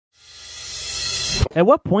At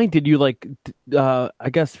what point did you I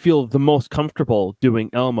guess feel the most comfortable doing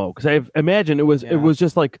Elmo? Because I imagine it Yeah. was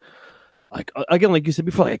just again, like you said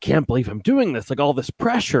before, like, I can't believe I'm doing this, like all this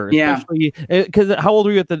pressure, Yeah. especially because how old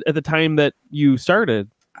were you at the time that you started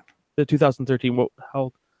the 2013? What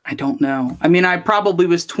how I don't know. I mean, I probably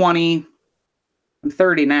was 20. I'm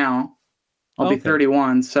 30 now. I'll be okay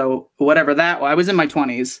 31. So whatever that, I was in my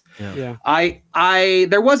 20s. yeah Yeah.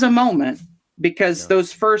 There was a moment because yeah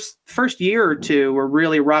those first year or two were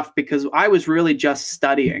really rough because I was really just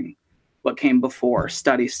studying what came before.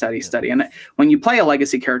 Study, study, yeah study. And when you play a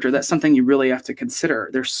legacy character, that's something you really have to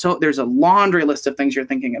consider. There's a laundry list of things you're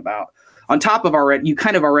thinking about. On top of already, you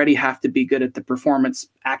kind of already have to be good at the performance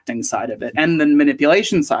acting side of it and the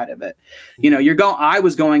manipulation side of it. I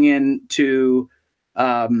was going in to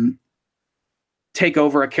take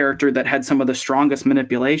over a character that had some of the strongest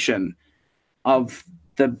manipulation of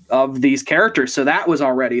these characters, so that was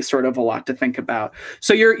already sort of a lot to think about.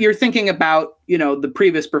 So you're thinking about the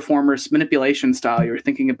previous performers' manipulation style. You're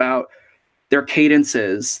thinking about their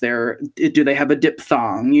cadences, do they have a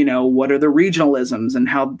diphthong, what are the regionalisms, and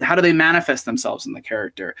how do they manifest themselves in the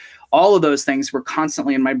character. All of those things were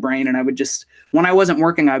constantly in my brain, and I would just, when I wasn't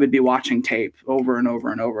working, I would be watching tape over and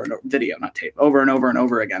over and over, and video, not tape, over and over and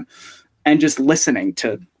over again, and just listening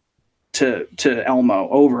to Elmo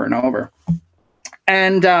over and over.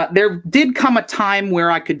 And there did come a time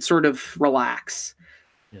where I could sort of relax.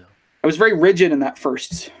 yeah I was very rigid in that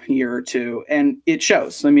first year or two, and it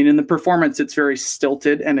shows. I mean, in the performance, it's very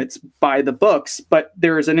stilted and it's by the books, but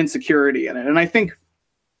there is an insecurity in it. And I think,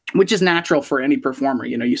 which is natural for any performer,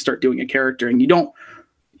 you start doing a character and you don't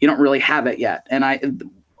really have it yet. And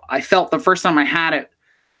I felt the first time I had it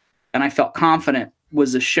and I felt confident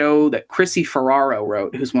was a show that Chrissy Ferraro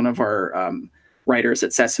wrote, who's one of our writers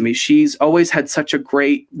at Sesame. She's always had such a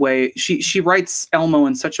great way. She writes Elmo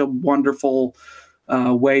in such a wonderful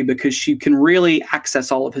way because she can really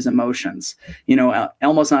access all of his emotions.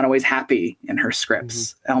 Elmo's not always happy in her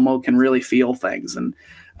scripts. Mm-hmm. Elmo can really feel things. And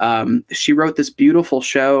she wrote this beautiful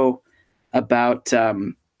show about,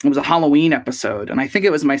 it was a Halloween episode, and I think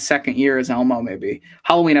it was my second year as Elmo, maybe.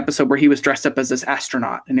 Halloween episode where he was dressed up as this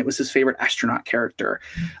astronaut, and it was his favorite astronaut character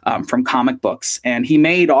from comic books. And he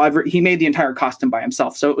made the entire costume by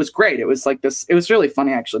himself, so it was great. It was like this. It was really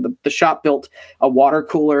funny, actually. The shop built a water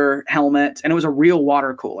cooler helmet, and it was a real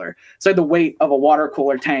water cooler. So I had the weight of a water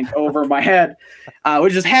cooler tank over my head,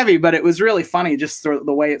 which is heavy, but it was really funny, just the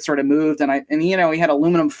way it sort of moved. And he had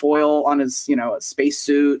aluminum foil on his space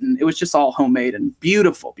suit, and it was just all homemade and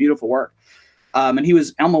beautiful work.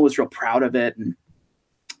 And Elmo was real proud of it.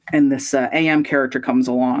 And this AM character comes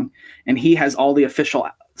along, and he has all the official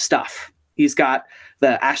stuff. He's got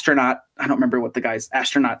the astronaut, I don't remember what the guy's,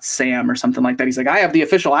 astronaut Sam or something like that. He's like, I have the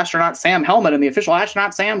official astronaut Sam helmet and the official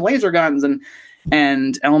astronaut Sam laser guns.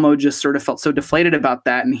 And Elmo just sort of felt so deflated about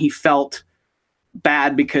that. And he felt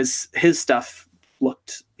bad because his stuff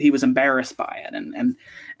he was embarrassed by it.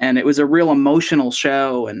 And it was a real emotional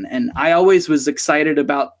show. And I always was excited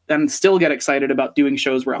about, and still get excited about, doing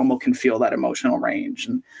shows where Elmo can feel that emotional range.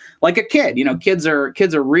 And like a kid, kids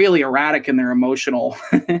are really erratic in their emotional.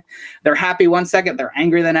 They're happy one second, they're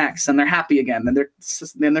angry the next, and they're happy again, and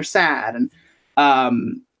they're sad.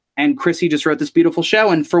 And Chrissy just wrote this beautiful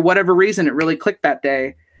show, and for whatever reason, it really clicked that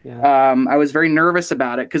day. Yeah. I was very nervous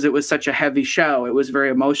about it because it was such a heavy show. It was very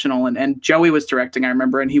emotional, and Joey was directing, I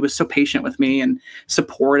remember, and he was so patient with me and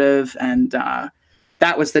supportive. And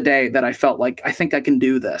that was the day that I felt like, I think I can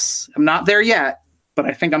do this. I'm not there yet, but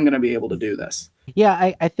I think I'm going to be able to do this.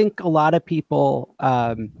 Yeah, I think a lot of people,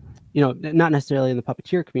 not necessarily in the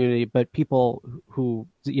puppeteer community, but people who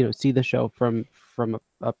see the show from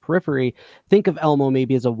a periphery, think of Elmo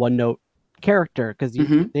maybe as a one-note character, because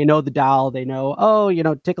they know the doll, they know,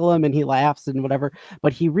 tickle him and he laughs and whatever,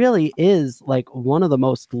 but he really is like one of the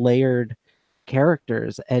most layered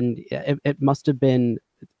characters. And it must have been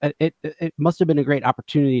a great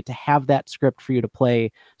opportunity to have that script for you to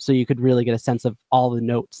play, so you could really get a sense of all the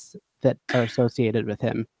notes that are associated with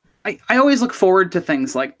him. I always look forward to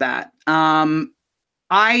things like that.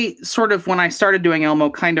 I sort of, when I started doing Elmo,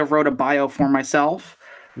 kind of wrote a bio for myself.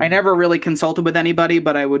 I never really consulted with anybody,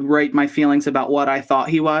 but I would write my feelings about what I thought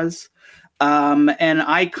he was. And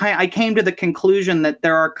I came to the conclusion that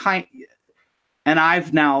there are and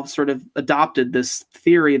I've now sort of adopted this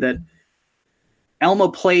theory that Elmo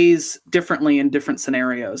plays differently in different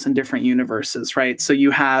scenarios and different universes, right? So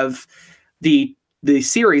you have the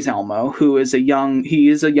series Elmo, who is a young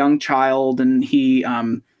child, and he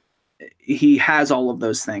has all of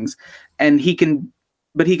those things, and he can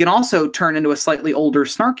but he can also turn into a slightly older,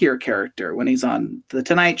 snarkier character when he's on The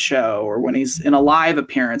Tonight Show or when he's in a live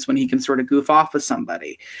appearance, when he can sort of goof off with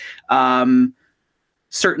somebody.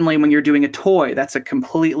 Certainly when you're doing a toy, that's a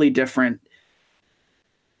completely different,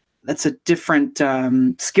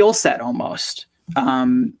 skill set almost.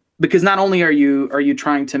 Because not only are you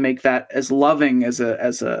trying to make that as loving as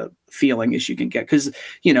a feeling as you can get, because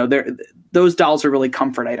those dolls are really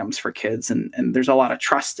comfort items for kids, and there's a lot of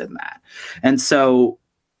trust in that, and so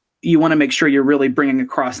you want to make sure you're really bringing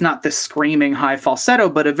across not this screaming high falsetto,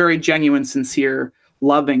 but a very genuine, sincere,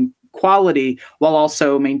 loving quality, while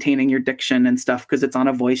also maintaining your diction and stuff, because it's on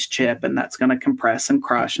a voice chip and that's going to compress and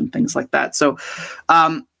crush and things like that. So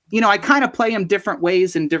I kind of play him different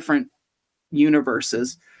ways in different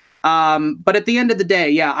universes. But at the end of the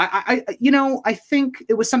day, yeah, I think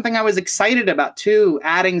it was something I was excited about too,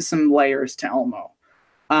 adding some layers to Elmo.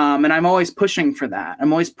 And I'm always pushing for that.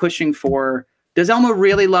 I'm always pushing for, does Elmo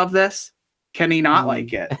really love this? Can he not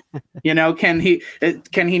like it? Can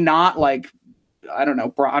he not like, I don't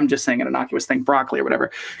know, I'm just saying an innocuous thing, broccoli or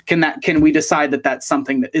whatever. Can we decide that that's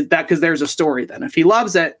something that is that, because there's a story then. If he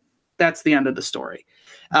loves it, that's the end of the story.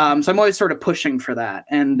 So I'm always sort of pushing for that.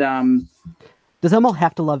 And does Elmo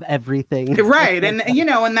have to love everything? Right. And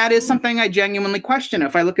and that is something I genuinely question.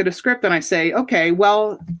 If I look at a script and I say, okay,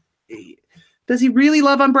 well, does he really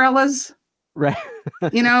love umbrellas? Right.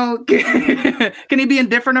 Can he be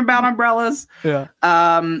indifferent about umbrellas? Yeah.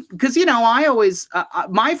 Because I always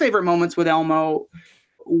my favorite moments with Elmo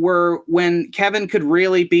were when Kevin could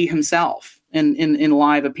really be himself in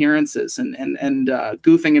live appearances and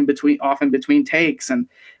goofing in between takes, and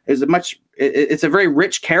it's a very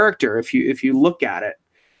rich character if you look at it.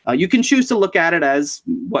 You can choose to look at it as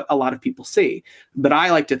what a lot of people see, but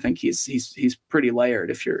I like to think he's pretty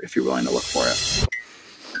layered if you're willing to look for it.